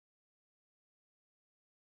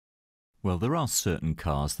Well, there are certain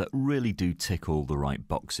cars that really do tick all the right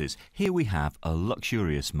boxes. Here we have a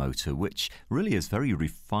luxurious motor which really is very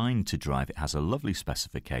refined to drive. It has a lovely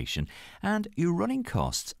specification and your running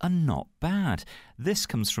costs are not bad. This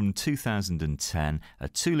comes from 2010, a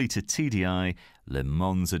 2-litre TDI Le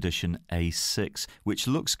Mans Edition A6, which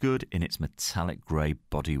looks good in its metallic grey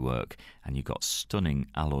bodywork. And you've got stunning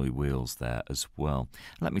alloy wheels there as well.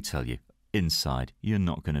 Let me tell you, inside, you're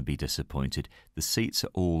not going to be disappointed. The seats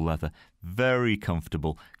are all leather, very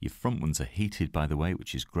comfortable. Your front ones are heated, by the way,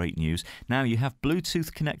 which is great news. Now you have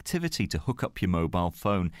Bluetooth connectivity to hook up your mobile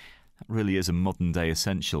phone. That really is a modern day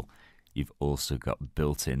essential. You've also got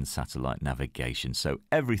built-in satellite navigation, so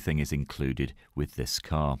everything is included with this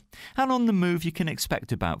car. And on the move, you can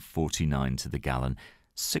expect about 49 to the gallon.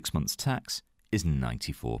 6 months tax is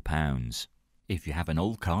 £94. If you have an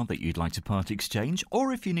old car that you'd like to part exchange,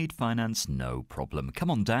 or if you need finance, no problem. Come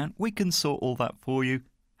on down, we can sort all that for you.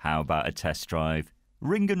 How about a test drive?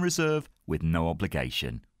 Ring and reserve with no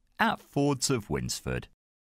obligation at Fords of Winsford.